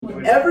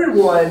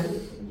Everyone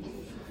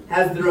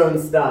has their own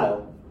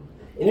style.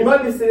 And you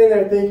might be sitting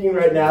there thinking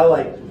right now,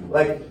 like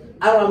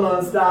I don't have my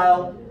own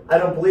style. I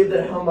don't believe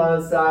that I have my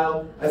own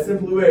style. I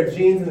simply wear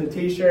jeans and a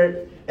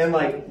t-shirt, and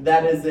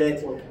that is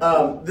it.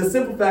 The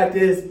simple fact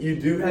is, you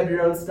do have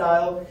your own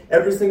style.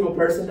 Every single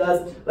person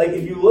does.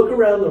 If you look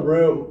around the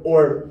room,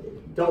 or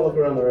don't look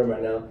around the room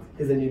right now,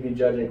 because then you'd be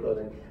judging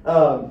clothing.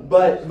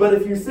 But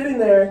if you're sitting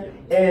there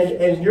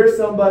and you're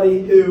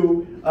somebody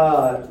who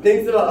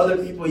thinks about other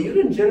people, you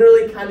can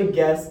generally kind of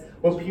guess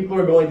what people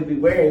are going to be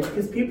wearing,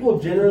 because people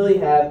generally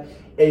have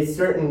a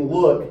certain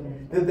look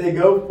that they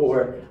go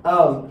for.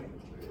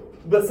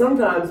 But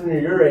sometimes when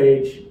you're your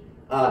age,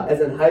 as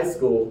in high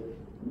school,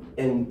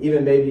 and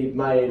even maybe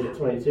my age at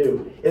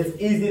 22, it's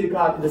easy to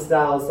copy the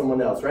style of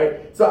someone else,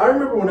 right? So I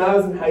remember when I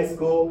was in high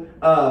school,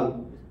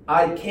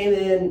 I came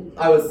in,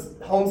 I was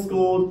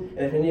homeschooled, and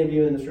if any of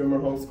you in this room are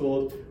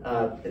homeschooled,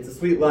 it's a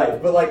sweet life.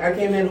 But I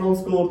came in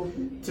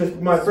homeschooled to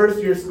my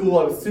first year of school.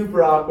 I was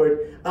super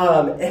awkward,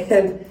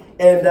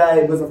 and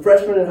I was a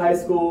freshman in high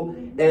school,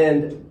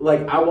 and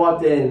I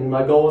walked in,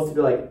 my goal was to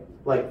be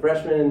like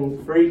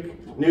freshman freak,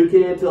 new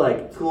kid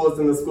to coolest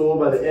in the school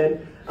by the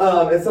end.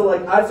 And so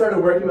I started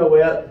working my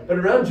way up. But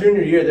around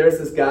junior year, there was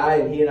this guy,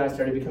 and he and I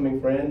started becoming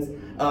friends.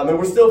 And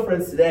we're still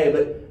friends today,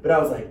 but I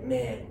was like,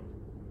 man,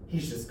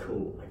 he's just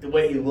cool. The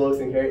way he looks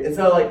and carries. And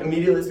so I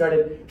immediately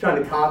started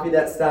trying to copy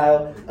that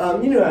style.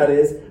 You know how it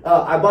is.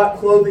 I bought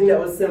clothing that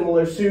was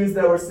similar, shoes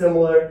that were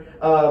similar.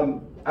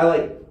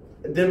 I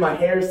did my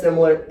hair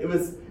similar. It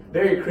was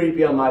very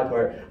creepy on my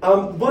part.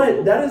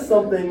 But that is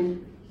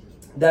something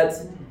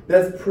that's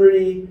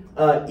pretty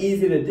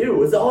easy to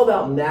do. It's all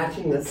about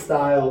matching the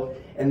style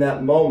in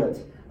that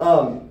moment.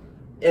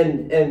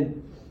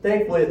 And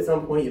thankfully at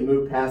some point you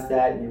move past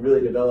that and you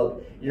really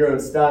develop your own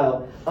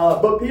style.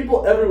 But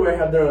people everywhere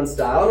have their own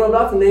style. And I'm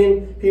about to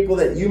name people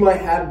that you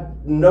might have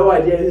no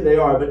idea who they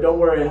are, but don't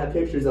worry, I have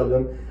pictures of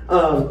them.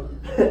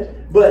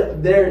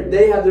 But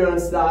they have their own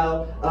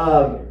style,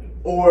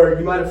 or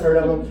you might have heard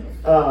of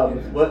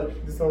them.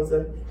 What did someone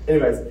say?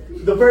 Anyways,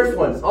 the first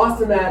one,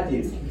 Austin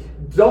Matthews.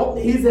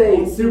 He's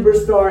a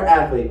superstar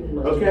athlete,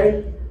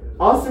 okay?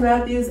 Austin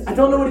Matthews, I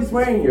don't know what he's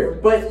wearing here,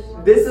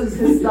 but this is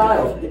his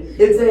style.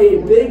 It's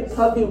a big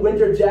puffy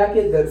winter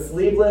jacket that's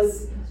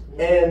sleeveless,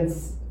 and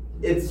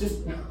it's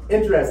just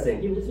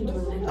interesting.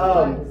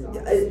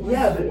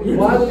 Yeah, but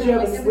why would you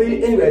have a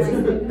sleeve?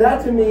 Anyways,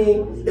 that to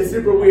me is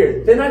super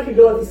weird. Then I could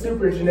go with the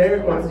super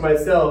generic one for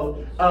myself.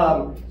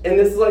 And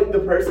this is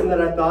the person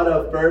that I thought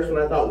of first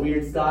when I thought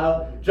weird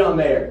style, John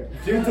Mayer.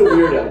 Dude's a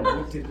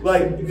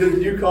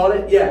weirdo. You called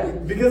it? Yeah,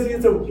 because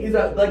he's a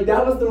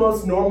that was the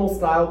most normal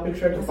style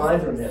picture I could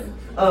find from him.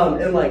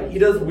 And he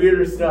does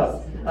weirder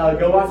stuff.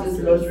 Go watch his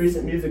most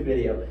recent music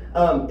video.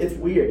 It's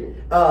weird.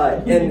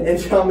 And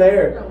John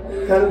Mayer,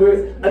 kind of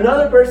weird.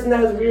 Another person that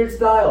has weird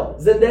style,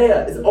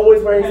 Zendaya, is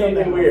always wearing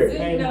something weird.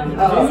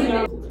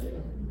 I'm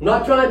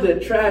not trying to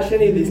trash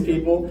any of these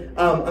people.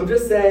 I'm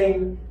just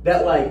saying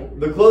that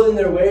the clothing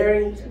they're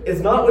wearing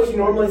is not what you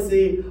normally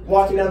see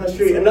walking down the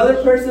street.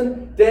 Another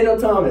person, Daniel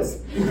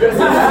Thomas, dresses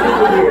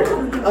super weird.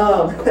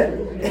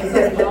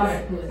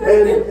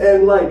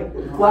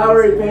 And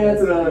flowery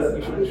pants and a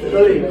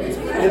hoodie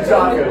and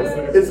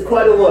chacos. It's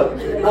quite a look.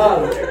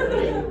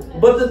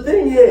 But the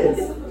thing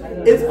is,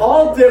 it's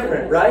all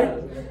different, right?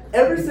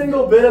 Every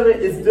single bit of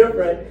it is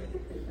different,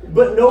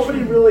 but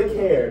nobody really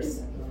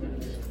cares.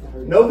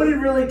 Nobody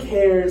really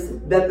cares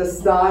that the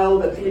style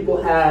that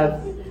people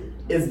have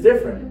is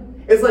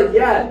different. It's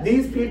yeah,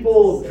 these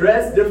people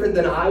dress different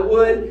than I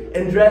would,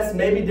 and dress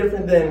maybe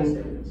different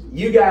than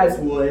you guys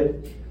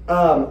would.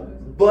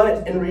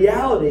 But in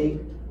reality,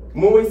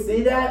 when we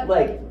see that,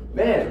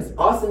 man,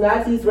 Austin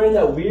Matthews wearing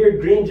that weird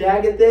green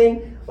jacket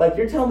thing,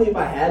 you're telling me if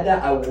I had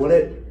that, I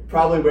wouldn't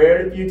probably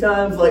wear it a few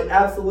times?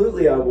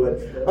 Absolutely I would.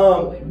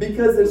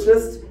 Because it's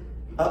just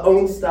our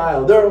own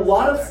style. There are a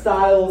lot of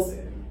styles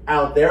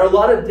out there, a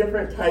lot of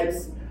different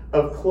types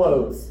of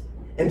clothes.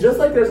 And just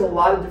like there's a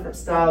lot of different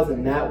styles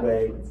in that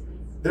way,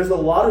 there's a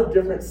lot of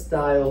different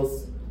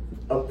styles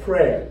of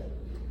prayer.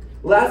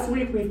 Last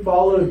week we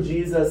followed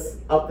Jesus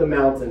up the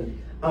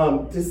mountain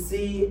to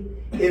see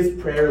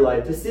his prayer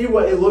life, to see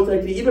what it looked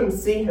like, to even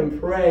see him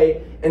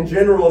pray in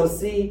general, to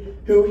see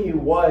who he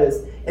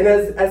was. And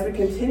as we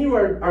continue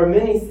our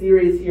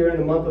mini-series here in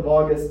the month of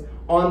August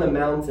on the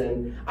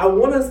mountain, I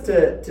want us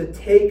to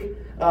take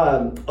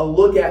a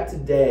look at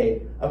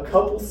today a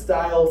couple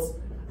styles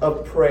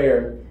of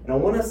prayer, and I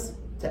want us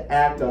to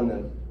act on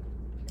them.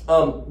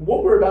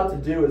 What we're about to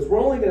do is we're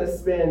only going to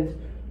spend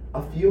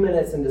a few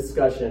minutes in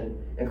discussion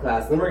in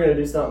class, then we're going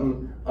to do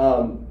something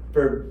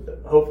for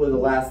hopefully the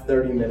last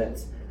 30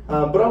 minutes.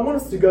 But I want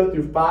us to go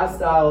through 5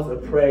 styles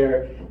of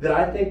prayer that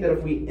I think that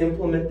if we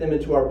implement them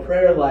into our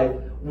prayer life,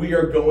 we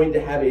are going to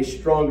have a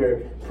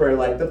stronger prayer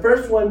life. The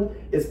first one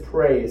is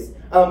praise.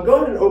 Go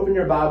ahead and open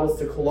your Bibles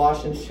to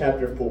Colossians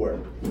chapter 4.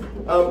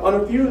 On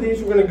a few of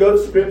these, we're going to go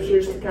to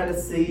scriptures to kind of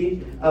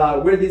see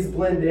where these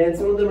blend in.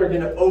 Some of them are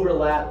going to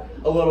overlap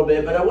a little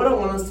bit, but what I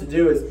want us to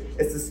do is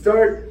to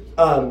start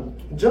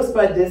just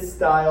by this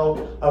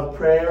style of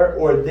prayer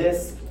or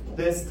this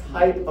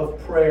type of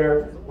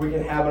prayer we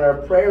can have in our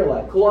prayer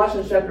life.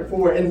 Colossians chapter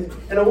 4. And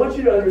I want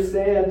you to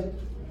understand,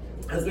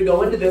 as we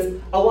go into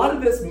this, a lot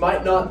of this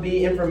might not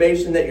be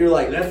information that you're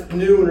like, that's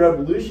new and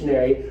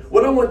revolutionary.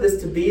 What I want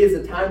this to be is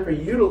a time for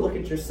you to look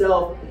at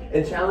yourself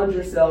and challenge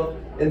yourself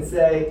and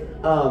say,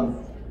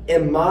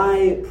 in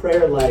my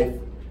prayer life,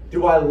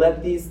 do I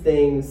let these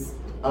things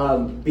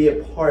be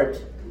a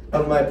part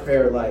of my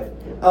prayer life?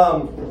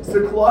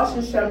 So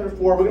Colossians chapter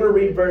 4, we're going to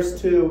read verse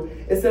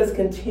 2. It says,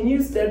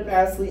 continue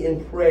steadfastly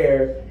in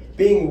prayer,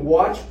 being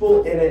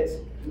watchful in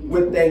it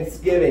with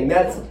thanksgiving.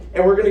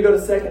 And we're going to go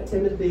to 2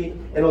 Timothy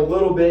in a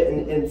little bit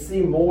and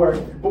see more.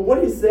 But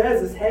what he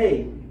says is,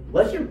 hey,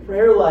 let your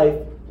prayer life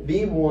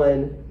be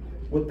one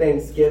with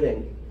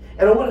thanksgiving.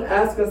 And I want to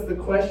ask us the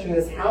question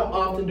is, how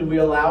often do we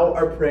allow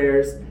our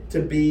prayers to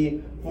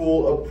be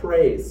full of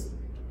praise?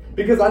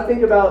 Because I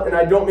think about, and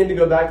I don't mean to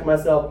go back to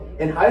myself,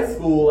 in high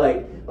school,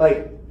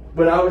 like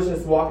when I was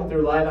just walking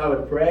through life, I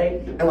would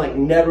pray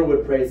and never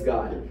would praise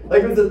God.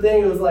 It was a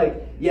thing, it was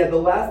yeah, the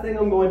last thing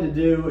I'm going to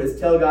do is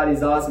tell God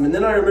he's awesome. And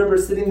then I remember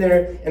sitting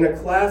there in a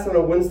class on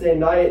a Wednesday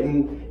night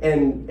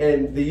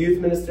and the youth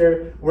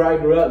minister where I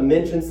grew up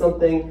mentioned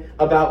something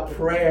about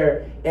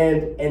prayer,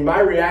 and my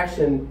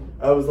reaction,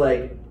 I was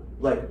like,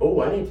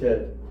 oh, I need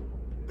to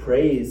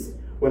praise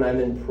when I'm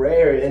in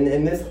prayer.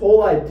 And this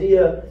whole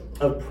idea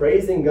of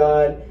praising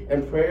God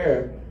and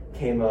prayer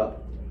came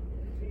up.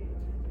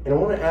 And I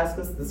want to ask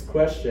us this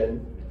question.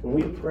 When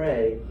we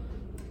pray,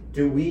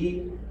 do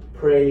we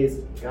praise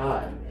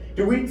God?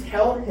 Do we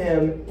tell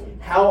him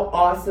how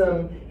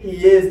awesome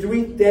he is? Do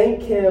we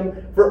thank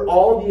him for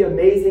all the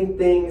amazing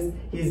things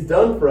he's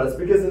done for us?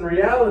 Because in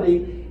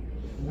reality,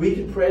 we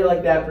could pray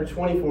like that for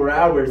 24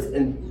 hours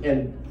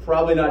and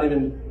probably not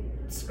even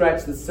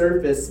scratch the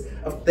surface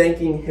of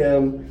thanking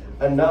him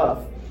enough.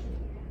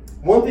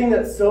 One thing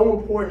that's so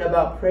important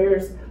about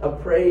prayers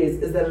of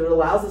praise is that it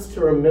allows us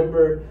to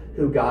remember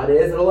who God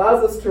is. It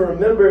allows us to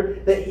remember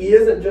that he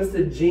isn't just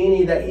a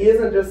genie, that he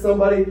isn't just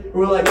somebody who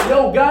we're like,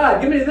 yo,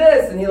 God, give me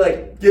this. And he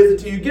gives it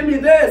to you. Give me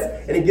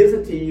this. And he gives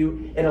it to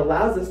you and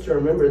allows us to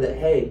remember that,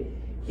 hey,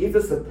 he's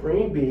a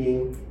supreme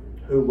being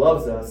who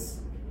loves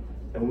us.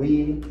 And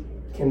we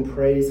can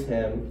praise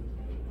him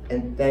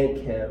and thank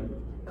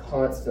him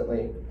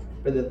constantly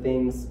for the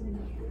things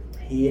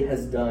he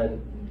has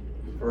done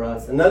for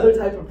us. Another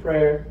type of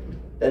prayer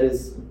that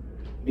is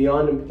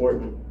beyond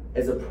important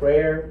is a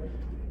prayer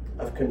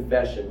of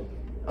confession.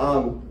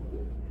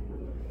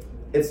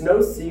 It's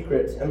no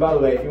secret, and by the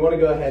way, if you want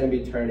to go ahead and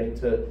be turning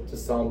to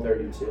Psalm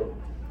 32.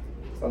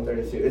 Psalm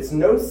 32. It's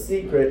no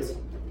secret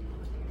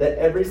that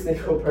every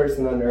single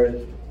person on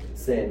earth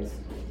sins.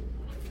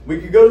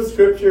 We could go to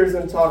scriptures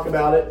and talk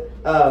about it,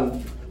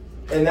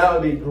 and that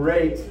would be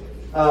great.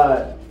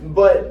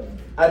 But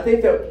I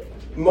think that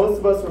most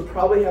of us would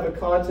probably have a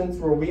conscience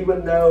where we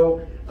would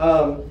know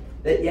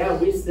that, yeah,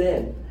 we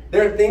sin.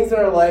 There are things in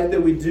our life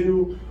that we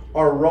do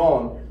are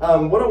wrong.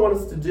 What I want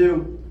us to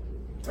do,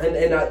 and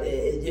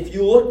if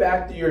you look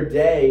back to your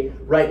day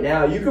right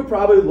now, you could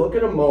probably look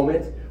at a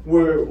moment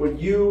where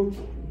you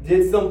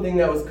did something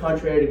that was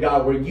contrary to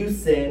God, where you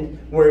sinned,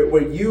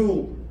 where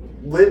you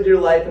lived your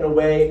life in a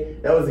way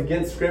that was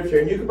against Scripture,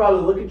 and you could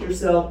probably look at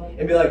yourself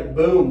and be like,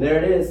 boom,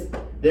 there it is.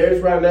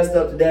 There's where I messed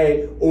up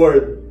today,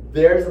 or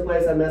there's a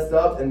place I messed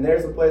up, and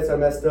there's a place I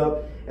messed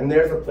up, and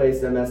there's a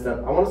place I messed up.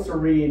 I want us to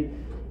read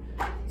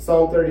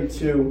Psalm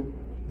 32,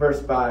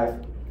 verse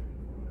 5.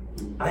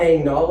 I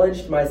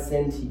acknowledged my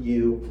sin to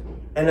you,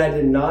 and I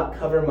did not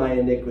cover my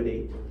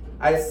iniquity.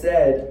 I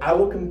said, I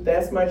will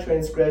confess my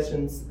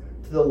transgressions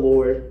to the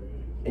Lord,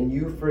 and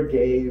you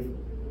forgave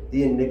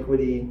the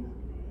iniquity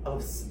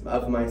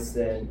of my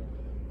sin.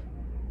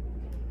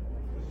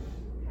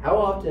 How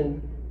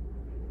often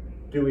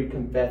do we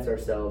confess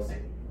ourselves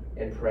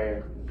in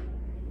prayer?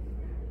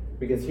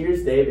 Because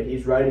here's David,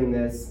 he's writing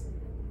this,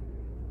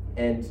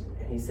 and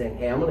he's saying,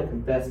 hey, I'm going to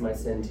confess my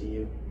sin to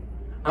you.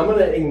 I'm going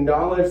to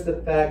acknowledge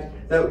the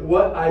fact that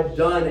what I've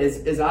done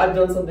is I've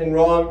done something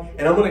wrong,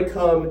 and I'm going to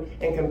come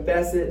and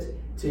confess it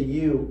to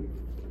you.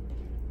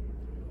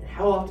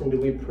 How often do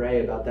we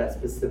pray about that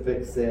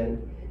specific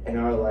sin in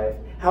our life?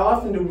 How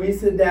often do we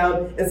sit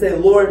down and say,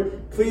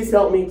 Lord, please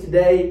help me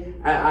today.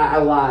 I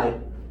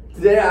lied.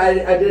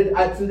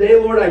 Today,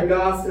 Lord, I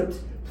gossiped.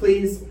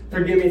 Please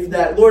forgive me for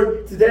that.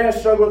 Lord, today I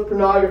struggled with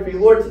pornography.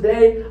 Lord,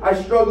 today I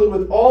struggled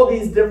with all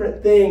these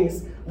different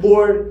things.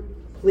 Lord,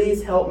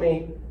 please help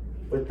me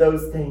with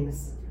those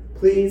things.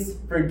 Please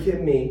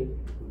forgive me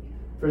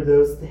for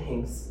those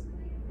things.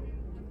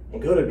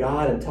 And go to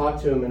God and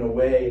talk to him in a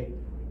way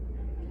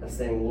of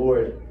saying,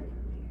 Lord,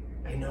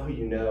 I know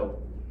you know,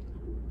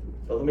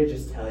 but let me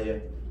just tell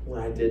you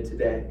what I did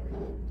today.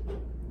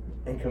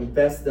 And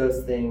confess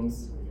those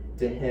things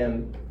to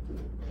him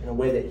in a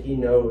way that he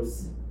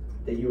knows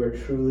that you are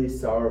truly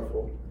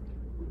sorrowful.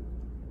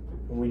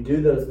 When we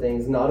do those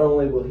things, not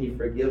only will he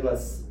forgive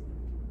us,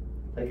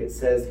 like it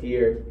says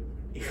here,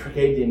 he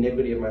forgave the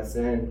iniquity of my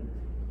sin,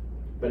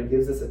 but it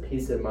gives us a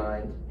peace of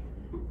mind.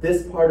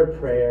 This part of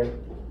prayer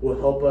will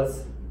help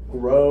us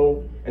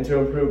grow and to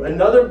improve.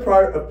 Another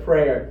part of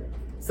prayer,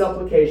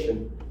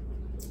 supplication.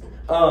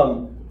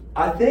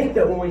 I think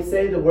that when we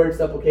say the word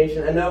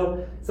supplication, I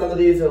know some of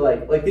these are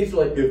like these are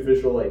like the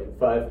official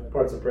 5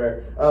 parts of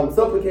prayer.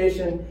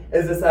 Supplication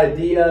is this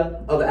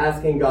idea of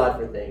asking God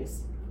for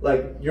things.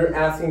 Like you're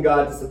asking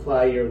God to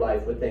supply your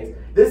life with things.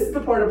 This is the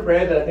part of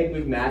prayer that I think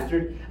we've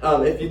mastered.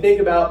 If you think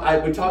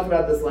about, we talked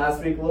about this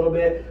last week a little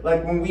bit.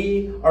 Like when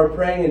we are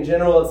praying in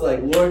general, it's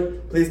like,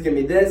 Lord, please give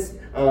me this.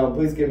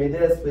 Please give me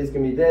this. Please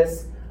give me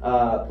this.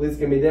 Please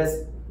give me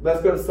this.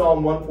 Let's go to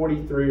Psalm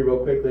 143 real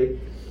quickly.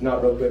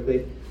 Not real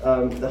quickly.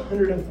 The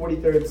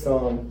 143rd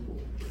Psalm.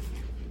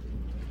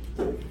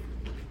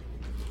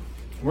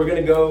 We're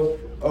going to go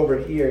over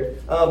here.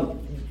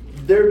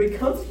 There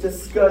becomes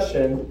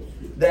discussion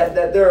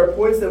that there are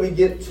points that we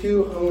get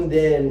too honed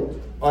in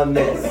on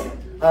this.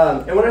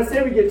 And when I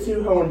say we get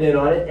too honed in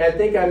on it, it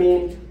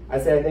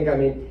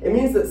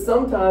means that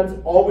sometimes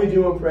all we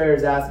do in prayer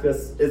is ask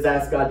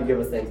God to give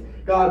us things.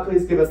 God,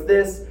 please give us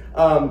this.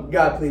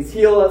 God, please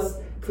heal us.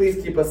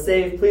 Please keep us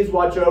safe. Please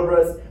watch over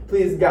us.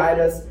 Please guide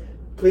us.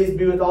 Please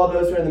be with all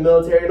those who are in the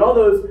military. And all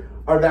those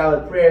are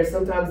valid prayers.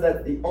 Sometimes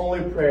that's the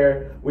only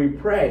prayer we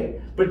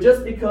pray. But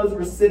just because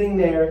we're sitting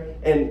there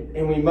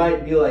and we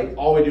might be like,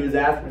 all we do is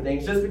ask for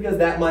things, just because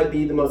that might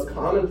be the most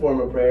common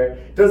form of prayer,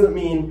 doesn't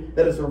mean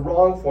that it's a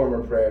wrong form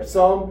of prayer.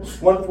 Psalm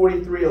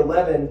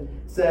 143:11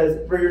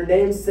 says, "For your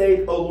name's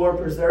sake, O Lord,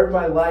 preserve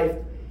my life.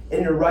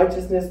 In your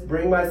righteousness,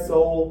 bring my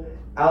soul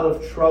out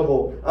of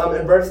trouble."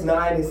 In verse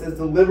 9, he says,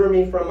 "Deliver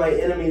me from my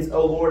enemies,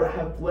 O Lord. I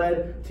have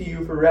fled to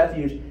you for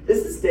refuge."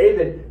 This is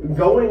David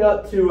going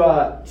up to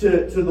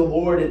the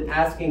Lord and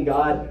asking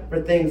God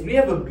for things. We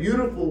have a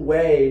beautiful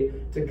way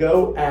to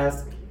go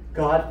ask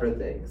God for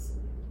things.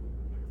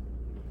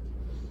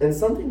 And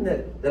something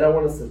that I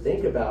want us to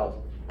think about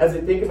as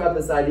we think about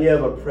this idea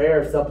of a prayer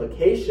of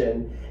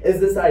supplication is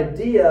this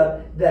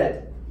idea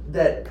that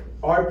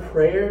our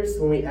prayers,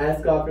 when we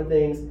ask God for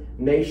things,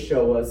 may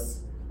show us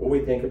what we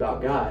think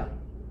about God.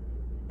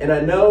 And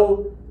I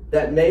know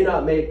that may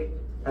not make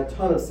a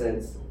ton of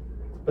sense,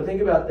 but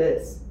think about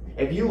this.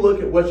 If you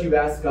look at what you've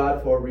asked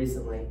God for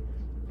recently,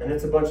 and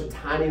it's a bunch of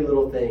tiny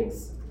little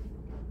things,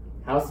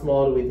 how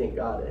small do we think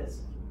God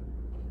is?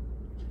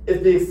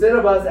 If the extent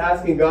of us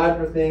asking God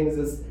for things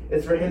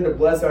is for Him to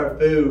bless our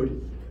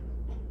food,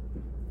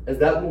 is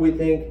that what we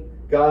think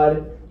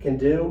God can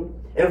do?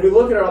 And if we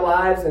look at our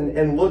lives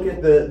and look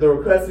at the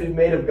requests we've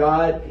made of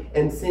God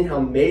and seeing how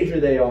major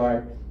they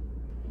are,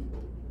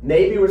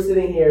 maybe we're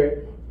sitting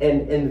here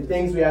and the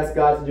things we ask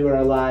God to do in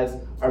our lives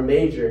are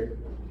major.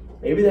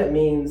 Maybe that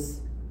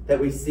means that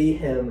we see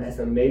Him as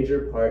a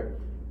major part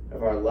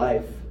of our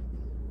life.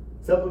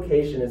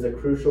 Supplication is a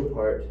crucial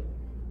part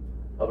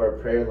of our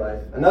prayer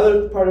life.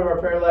 Another part of our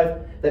prayer life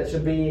that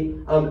should be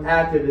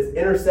active is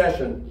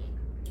intercession,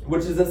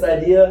 which is this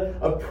idea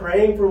of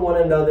praying for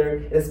one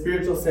another in a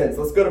spiritual sense.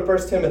 Let's go to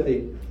 1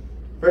 Timothy.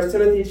 1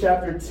 Timothy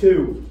chapter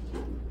 2.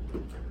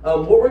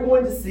 What we're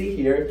going to see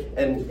here,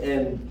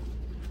 and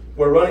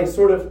we're running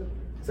short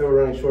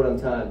on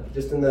time,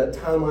 just in the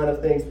timeline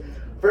of things.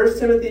 1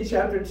 Timothy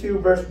chapter 2,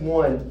 verse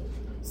 1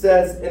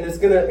 says, and it's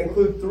going to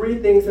include 3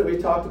 things that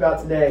we've talked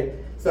about today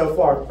so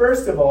far.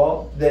 First of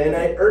all, then,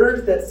 I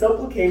urge that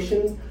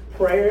supplications,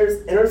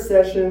 prayers,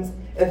 intercessions,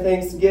 and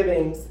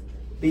thanksgivings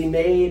be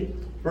made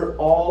for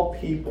all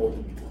people.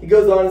 He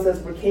goes on and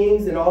says, for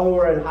kings and all who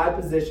are in high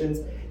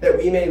positions, that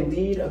we may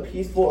lead a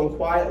peaceful and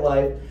quiet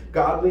life,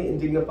 godly and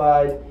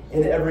dignified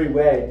in every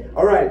way.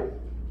 All right,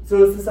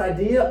 so it's this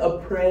idea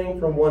of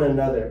praying for one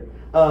another.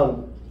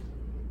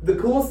 The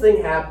coolest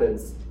thing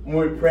happens when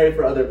we pray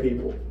for other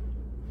people.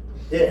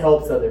 It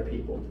helps other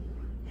people.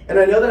 And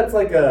I know that's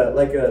like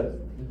a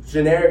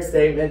generic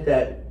statement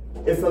that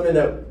is something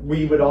that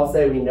we would all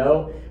say we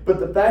know, but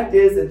the fact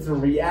is it's a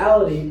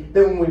reality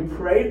that when we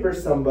pray for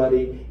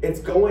somebody, it's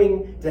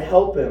going to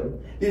help him.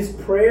 These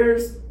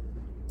prayers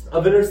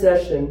of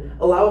intercession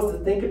allow us to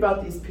think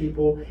about these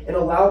people and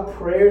allow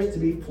prayers to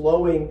be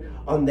flowing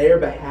on their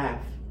behalf.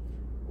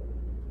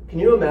 Can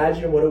you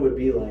imagine what it would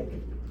be like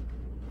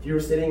if you were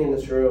sitting in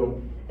this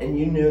room and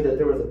you knew that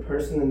there was a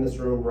person in this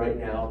room right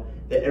now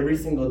that every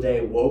single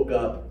day woke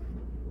up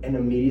and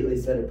immediately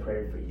said a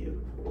prayer for you?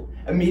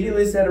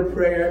 Immediately said a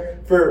prayer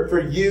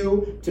for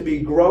you to be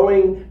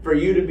growing, for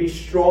you to be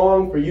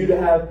strong, for you to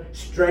have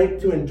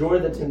strength to endure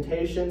the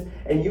temptations,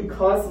 and you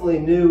constantly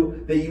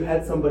knew that you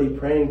had somebody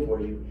praying for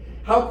you.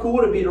 How cool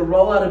would it be to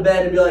roll out of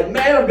bed and be like,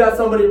 man, I've got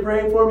somebody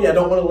praying for me. I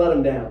don't want to let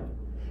them down.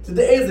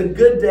 Today is a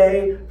good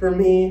day for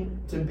me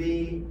to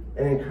be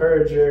an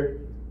encourager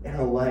and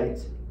a light.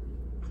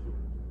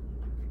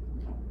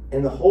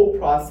 And the whole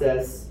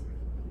process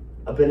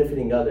of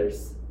benefiting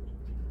others,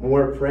 when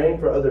we're praying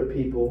for other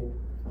people,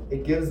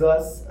 it gives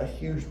us a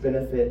huge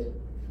benefit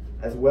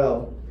as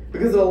well.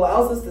 Because it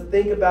allows us to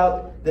think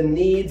about the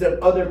needs of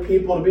other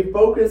people, to be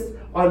focused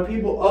on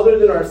people other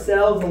than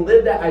ourselves, and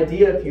live that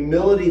idea of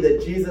humility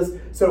that Jesus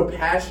so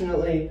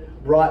passionately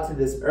brought to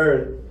this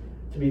earth,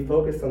 to be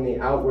focused on the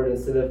outward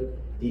instead of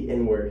the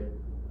inward.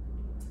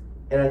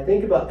 And I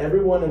think about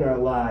everyone in our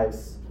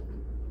lives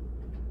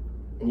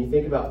and you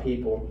think about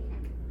people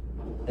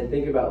and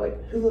think about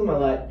like who in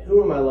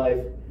my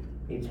life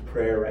needs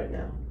prayer right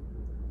now.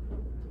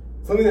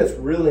 Something that's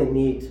really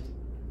neat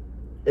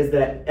is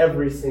that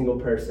every single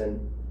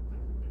person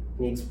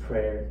needs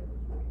prayer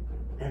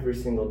every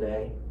single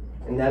day.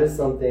 And that is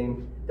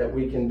something that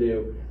we can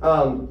do.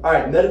 All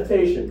right,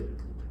 meditation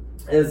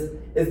is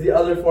the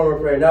other form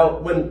of prayer. Now,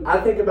 when I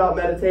think about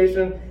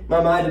meditation,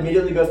 my mind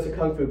immediately goes to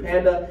Kung Fu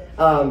Panda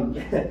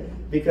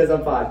because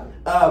I'm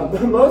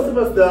 5. Most of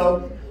us,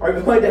 though, are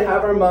going to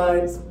have our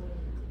minds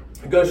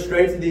go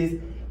straight to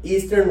these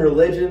Eastern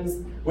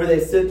religions where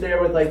they sit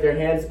there with like their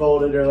hands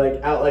folded or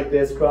like out like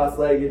this,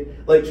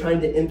 cross-legged, like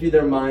trying to empty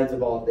their minds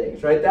of all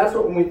things, right? That's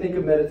what when we think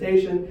of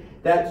meditation,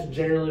 that's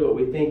generally what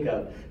we think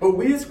of. But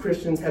we as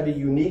Christians have a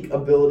unique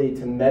ability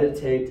to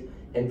meditate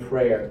in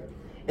prayer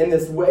in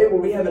this way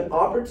where we have an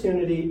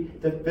opportunity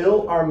to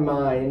fill our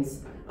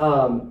minds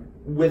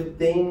with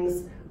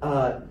things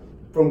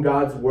from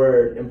God's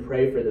Word and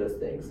pray for those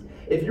things.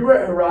 If you were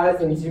at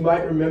Horizons, you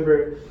might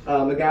remember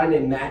a guy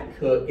named Matt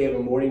Cook gave a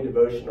morning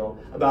devotional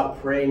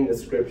about praying the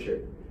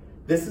Scripture.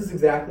 This is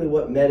exactly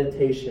what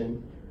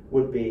meditation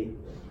would be.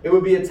 It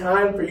would be a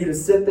time for you to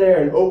sit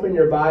there and open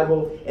your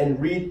Bible and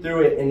read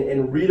through it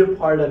and read a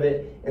part of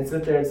it and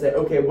sit there and say,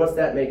 okay, what's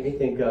that make me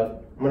think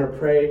of? I'm going to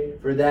pray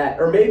for that.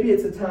 Or maybe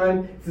it's a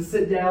time to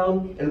sit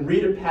down and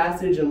read a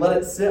passage and let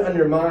it sit on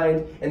your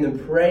mind and then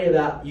pray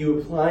about you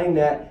applying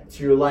that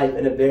to your life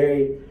in a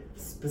very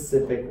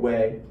specific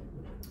way.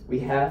 We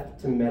have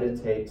to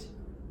meditate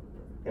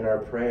in our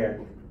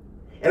prayer.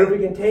 And if we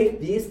can take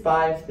these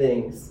 5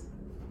 things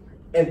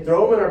and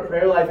throw them in our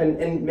prayer life,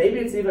 and maybe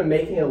it's even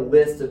making a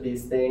list of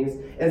these things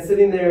and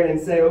sitting there and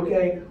say,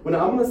 okay, when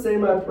I'm going to say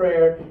my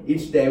prayer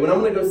each day, when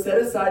I'm going to go set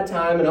aside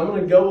time and I'm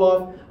going to go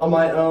off on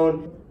my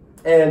own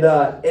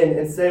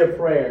and say a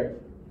prayer,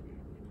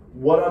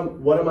 what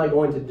am I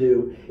going to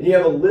do? And you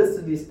have a list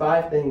of these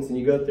 5 things, and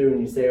you go through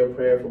and you say a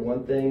prayer for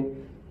one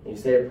thing, and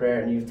you say a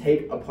prayer, and you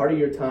take a part of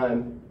your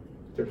time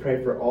to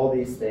pray for all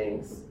these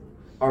things.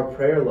 Our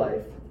prayer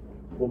life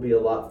will be a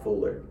lot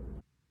fuller.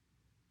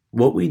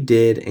 What we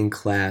did in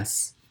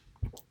class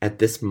at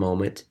this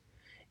moment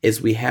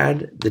is we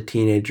had the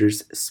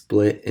teenagers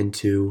split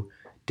into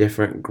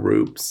different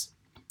groups.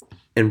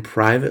 And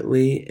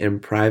privately, in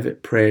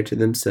private prayer to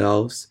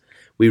themselves,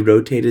 we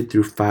rotated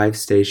through 5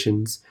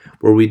 stations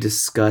where we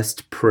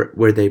discussed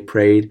where they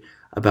prayed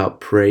about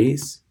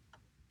praise,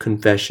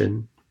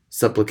 confession,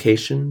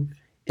 supplication,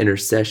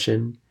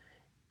 intercession,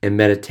 and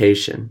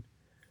meditation.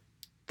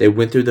 They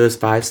went through those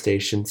 5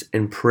 stations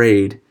and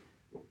prayed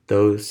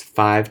those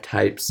 5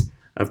 types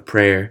of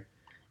prayer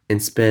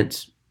and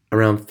spent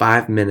around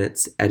 5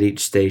 minutes at each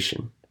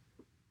station.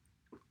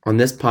 On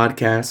this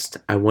podcast,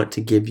 I want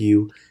to give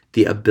you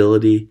the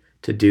ability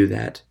to do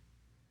that.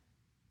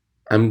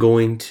 I'm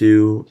going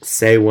to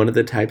say one of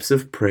the types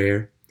of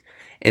prayer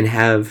and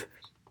have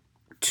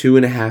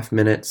 2.5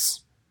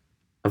 minutes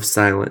of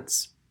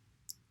silence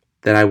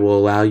that I will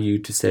allow you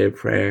to say a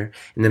prayer,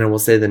 and then I will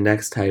say the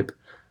next type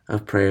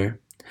of prayer.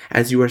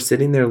 As you are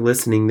sitting there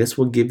listening, this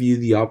will give you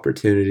the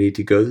opportunity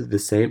to go through the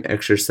same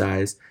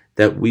exercise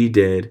that we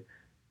did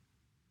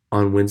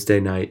on Wednesday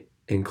night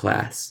in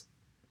class.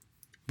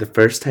 The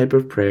first type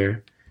of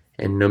prayer,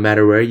 and no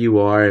matter where you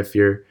are, if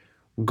you're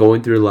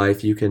going through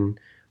life, you can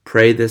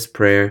pray this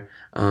prayer.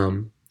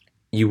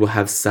 You will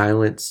have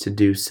silence to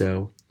do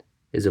so,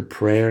 is a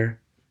prayer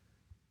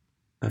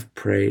of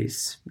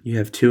praise. You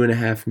have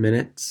 2.5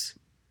 minutes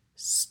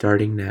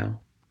starting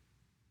now.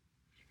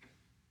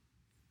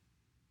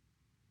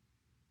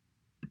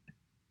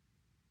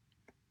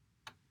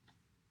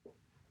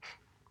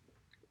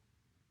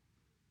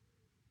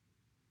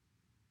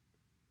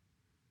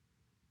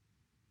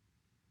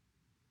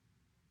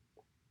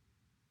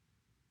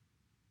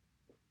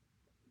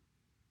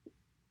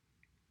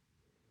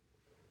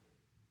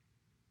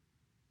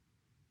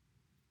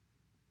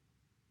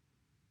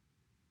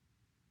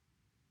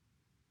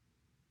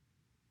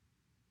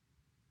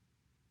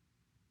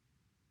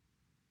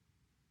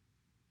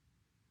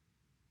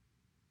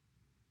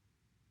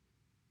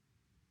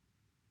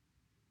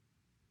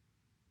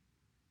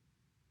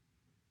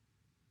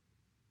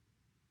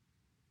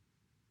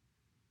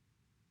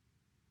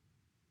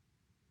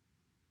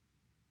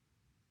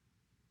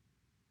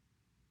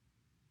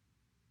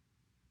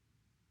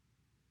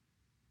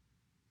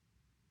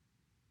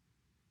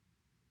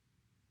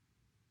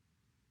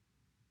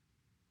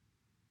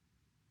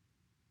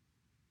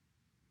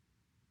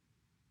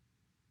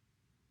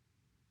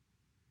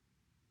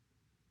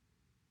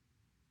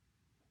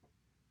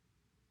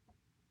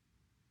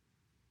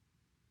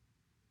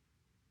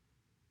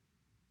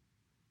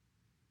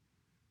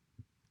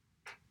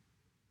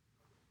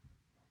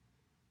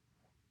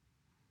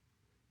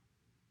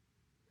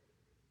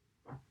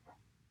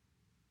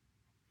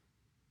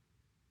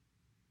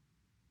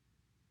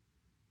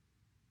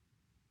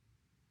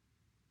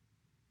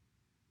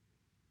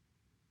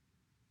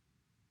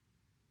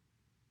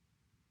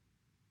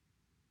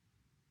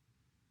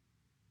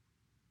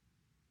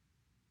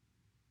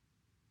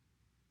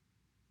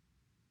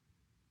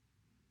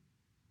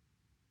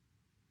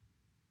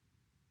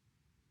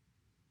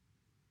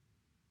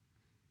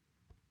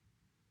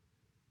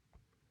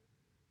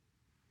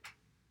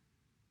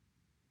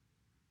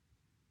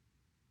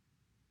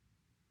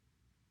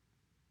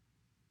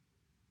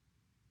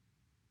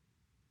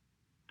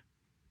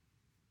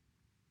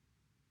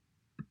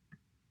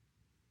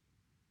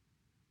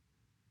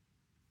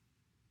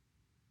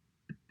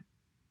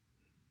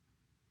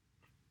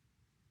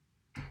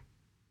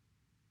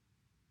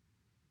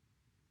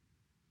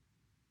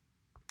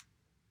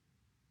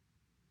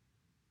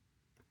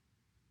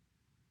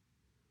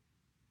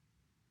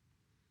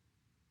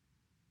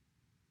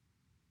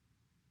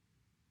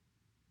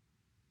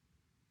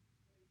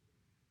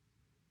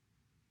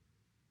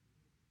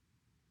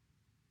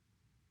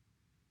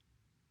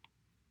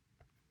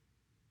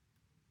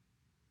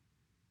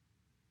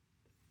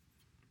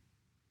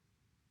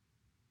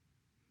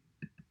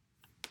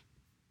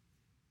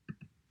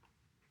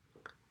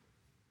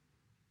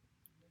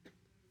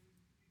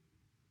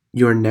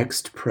 Your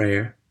next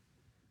prayer,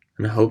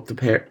 and I hope the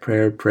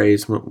prayer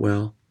praise went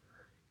well,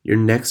 your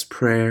next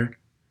prayer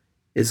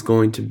is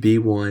going to be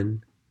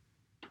one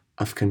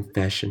of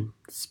confession.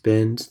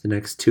 Spend the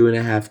next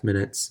 2.5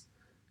 minutes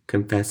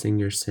confessing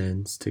your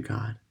sins to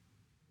God.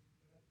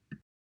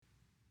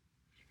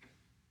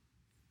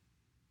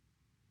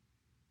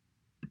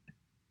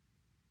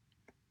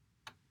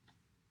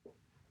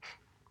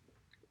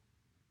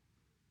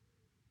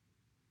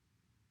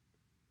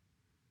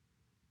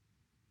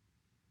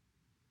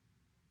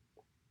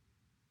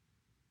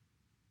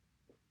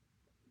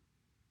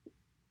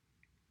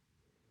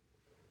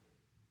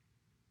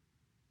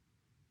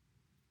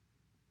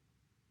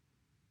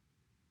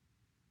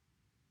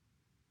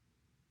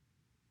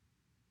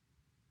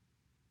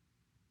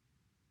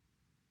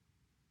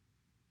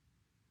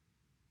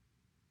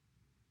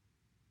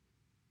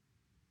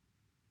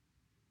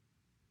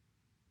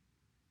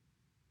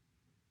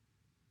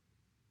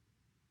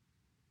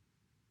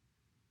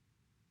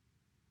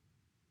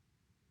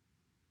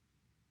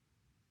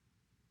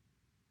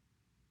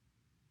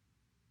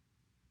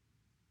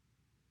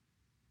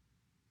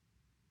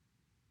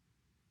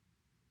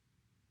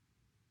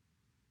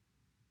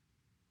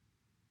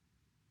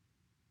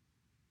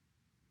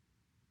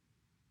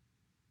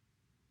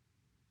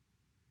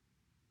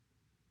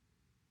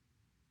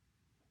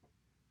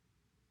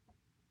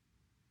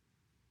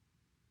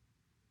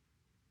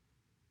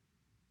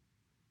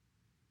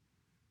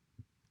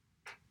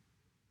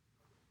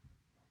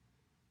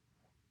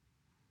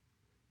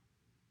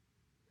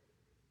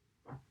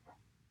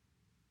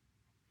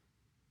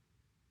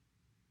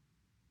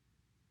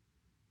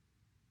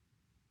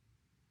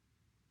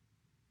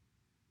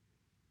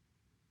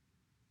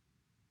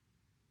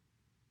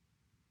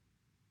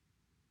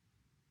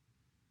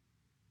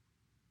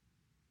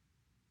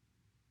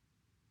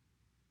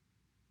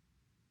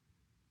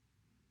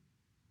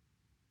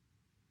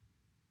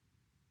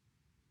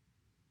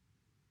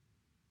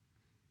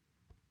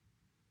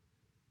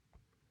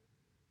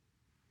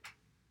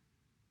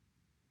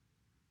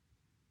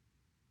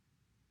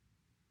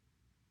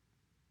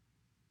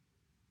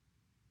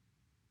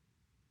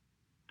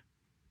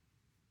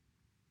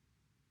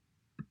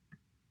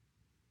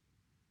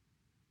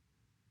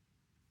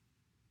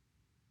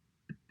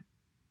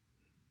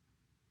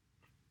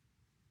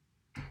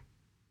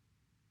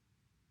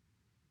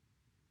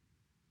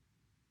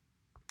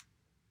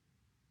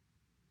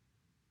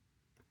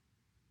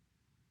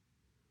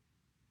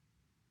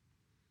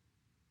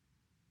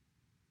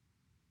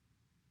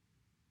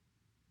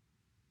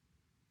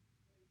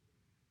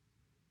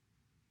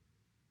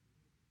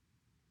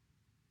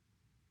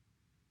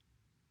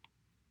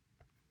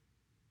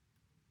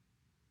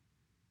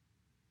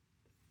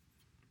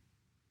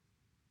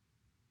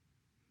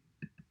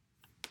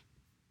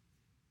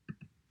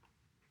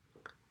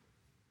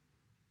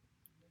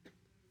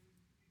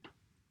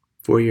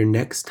 For your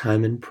next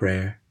time in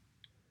prayer,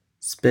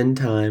 spend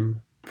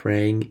time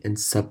praying in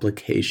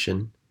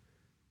supplication,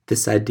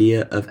 this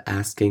idea of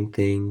asking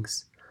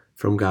things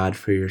from God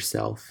for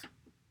yourself.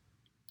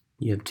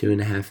 You have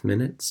 2.5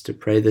 minutes to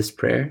pray this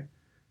prayer,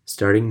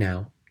 starting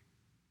now.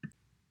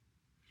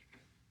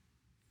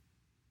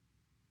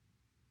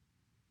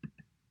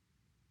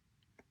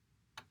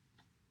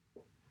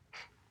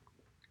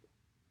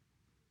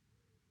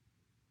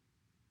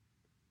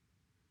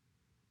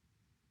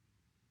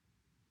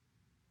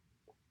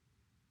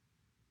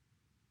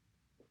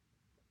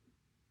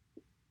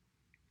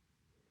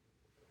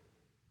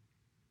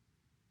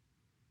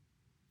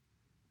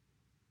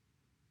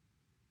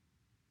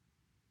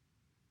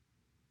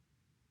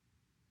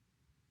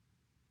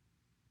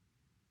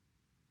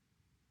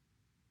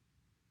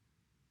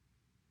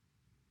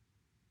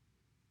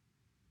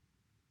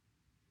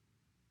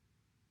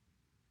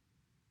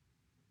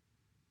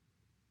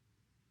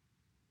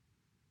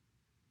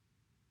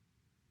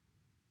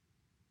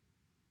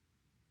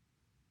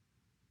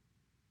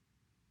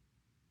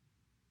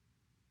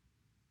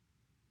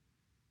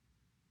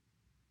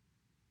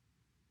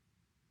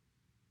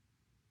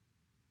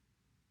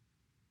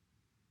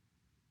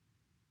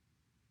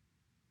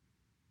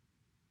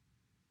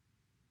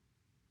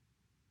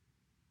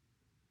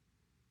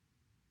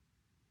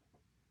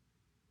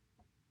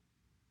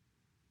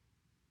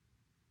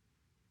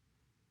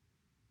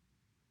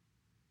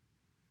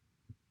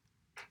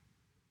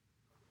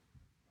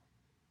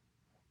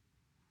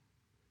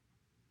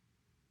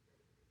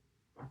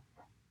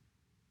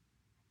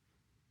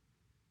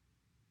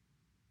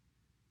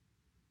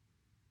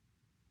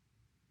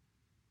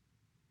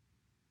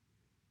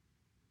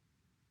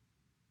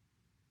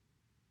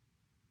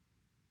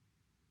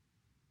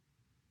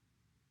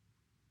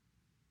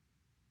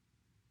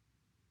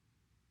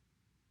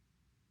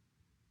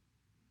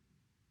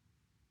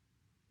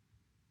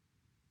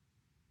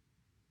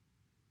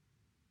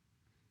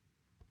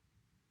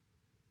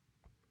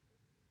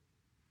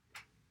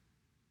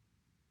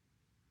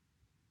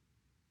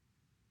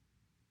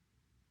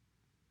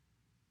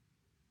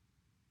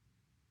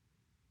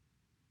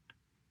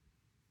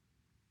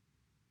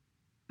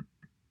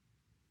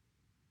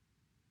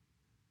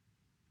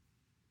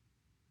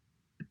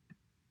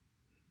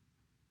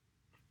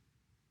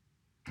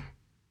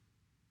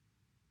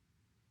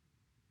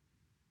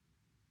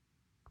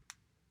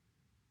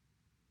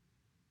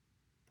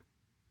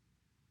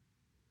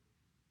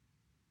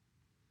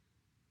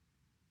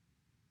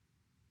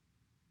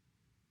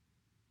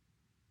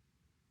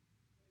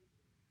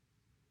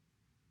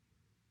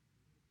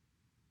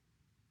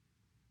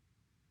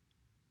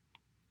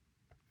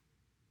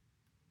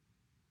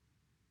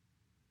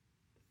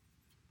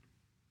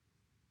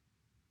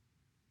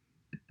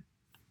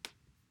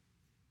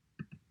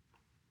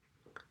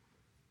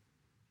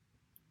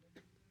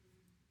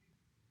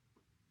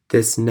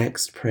 This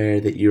next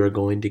prayer that you are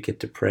going to get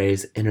to pray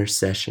is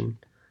intercession,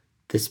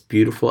 this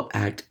beautiful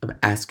act of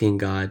asking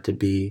God to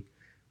be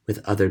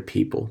with other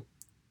people.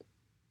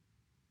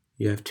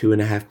 You have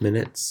 2.5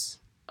 minutes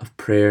of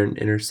prayer and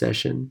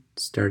intercession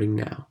starting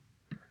now.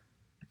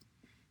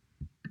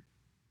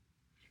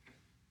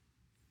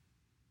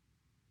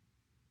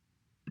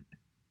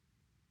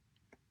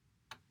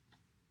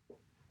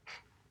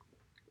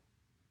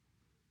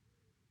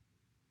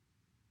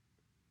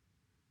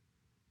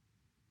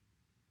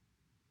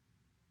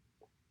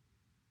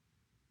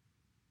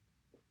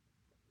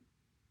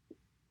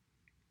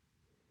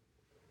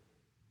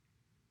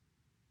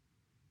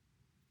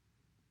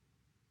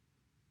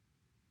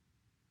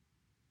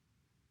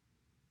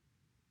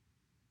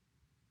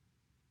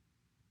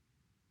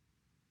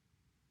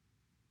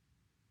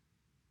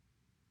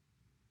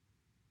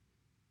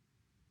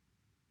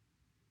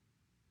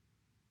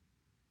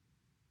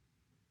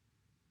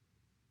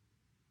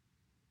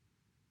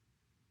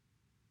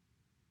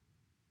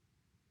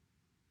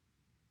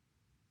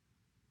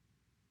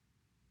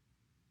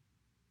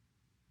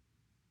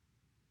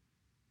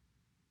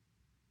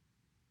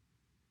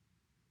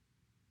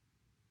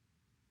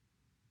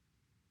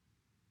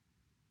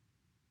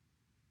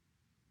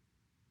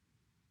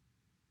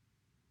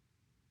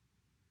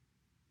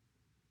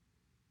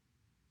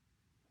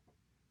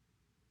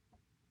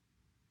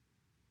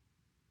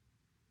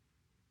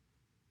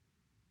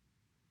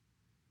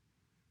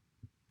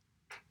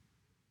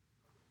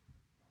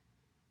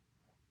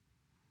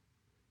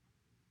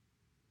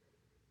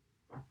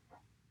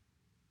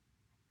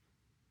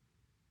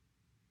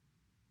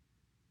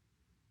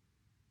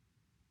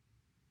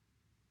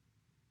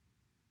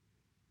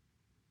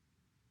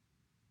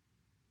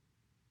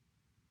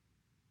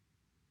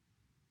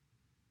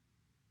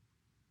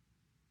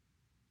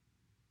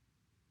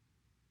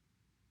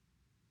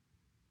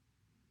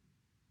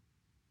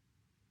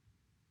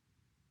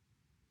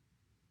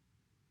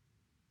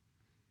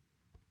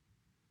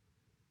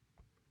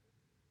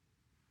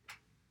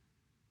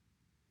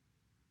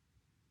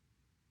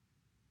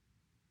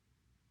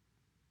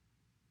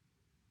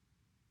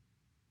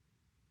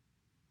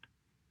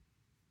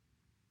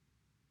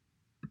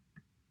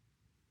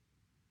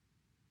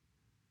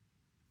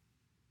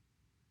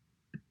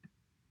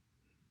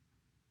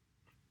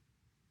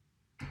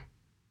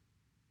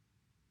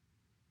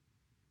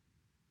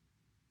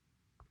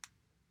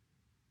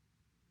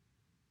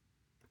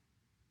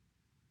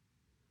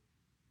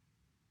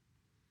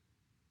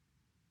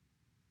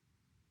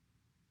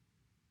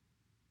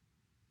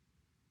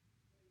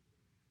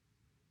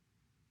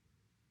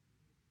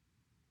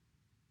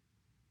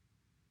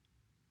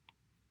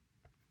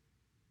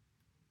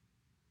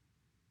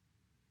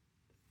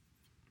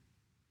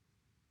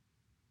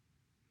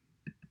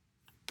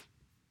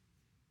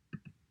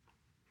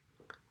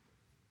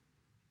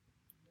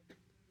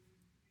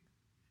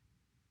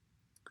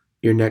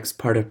 Your next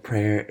part of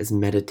prayer is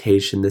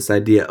meditation, this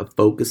idea of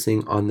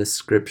focusing on the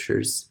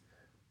scriptures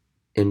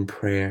in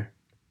prayer.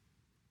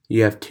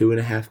 You have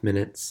 2.5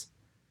 minutes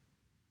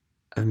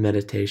of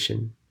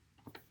meditation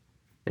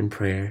and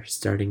prayer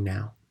starting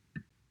now.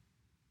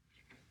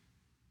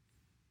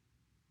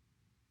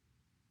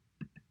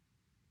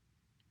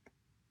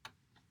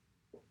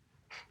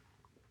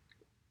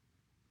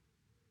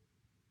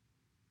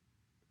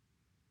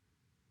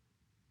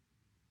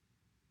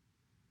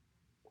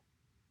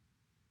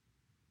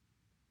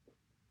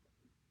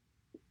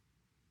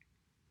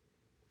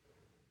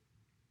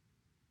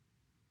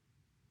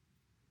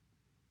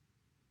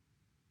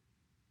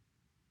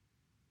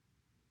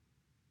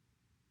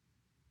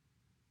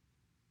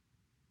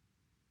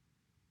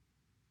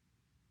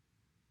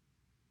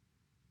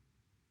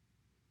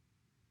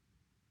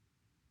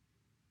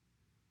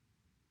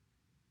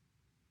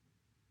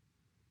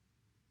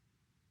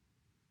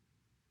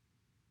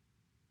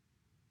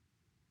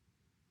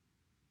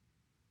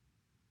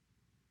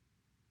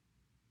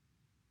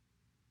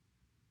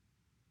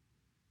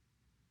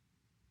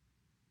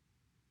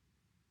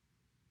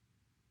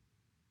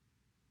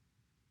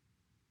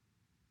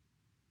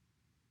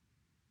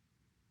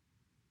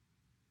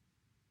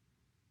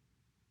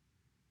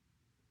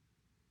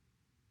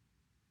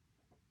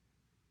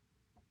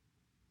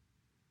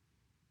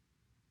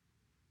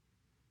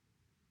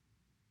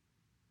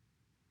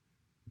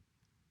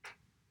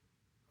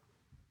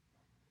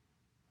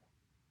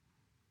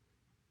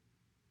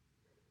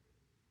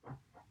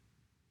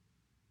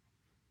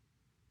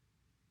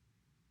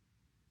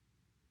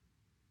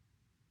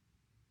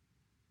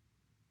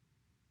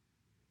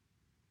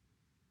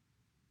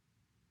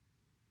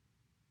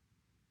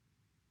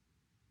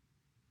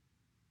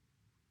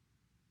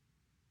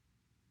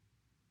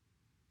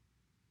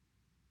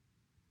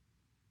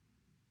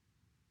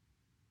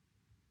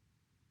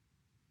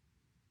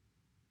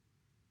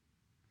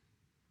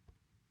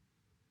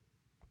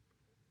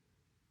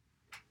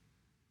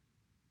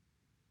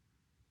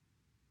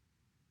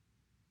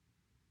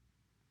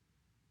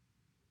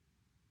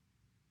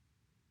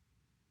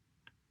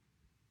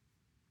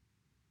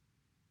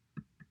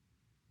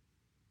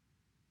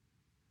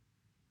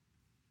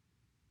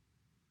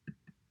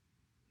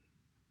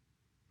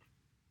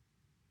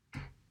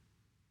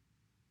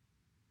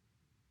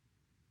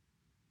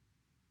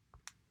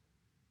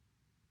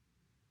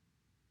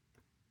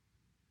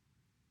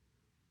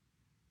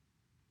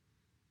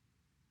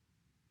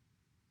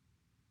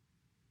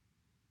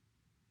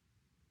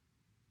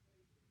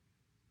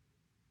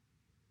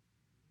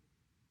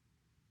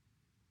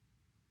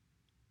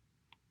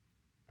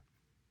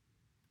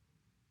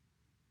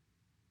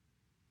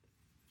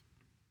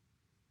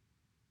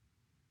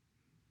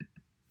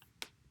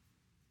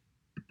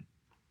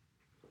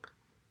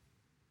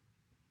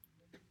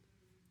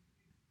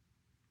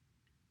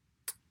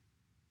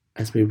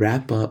 as we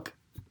wrap up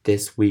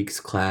this week's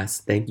class,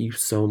 thank you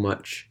so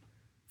much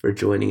for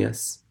joining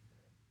us.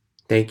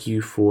 Thank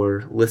you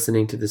for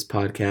listening to this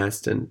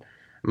podcast, and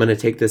I'm going to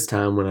take this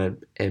time when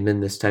I am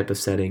in this type of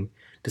setting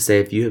to say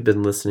if you have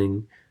been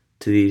listening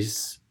to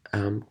these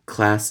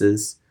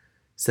classes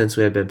since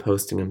we have been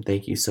posting them,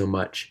 thank you so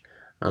much.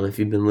 If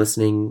you've been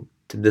listening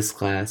to this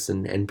class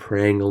and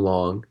praying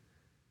along,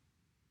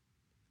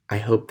 I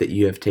hope that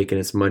you have taken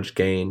as much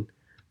gain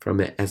from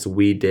it as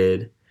we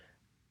did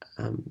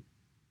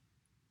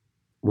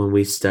when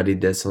we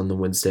studied this on the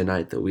Wednesday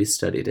night that we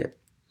studied it.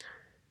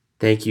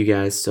 Thank you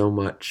guys so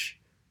much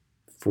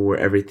for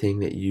everything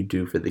that you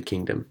do for the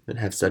kingdom, and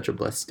have such a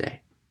blessed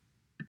day.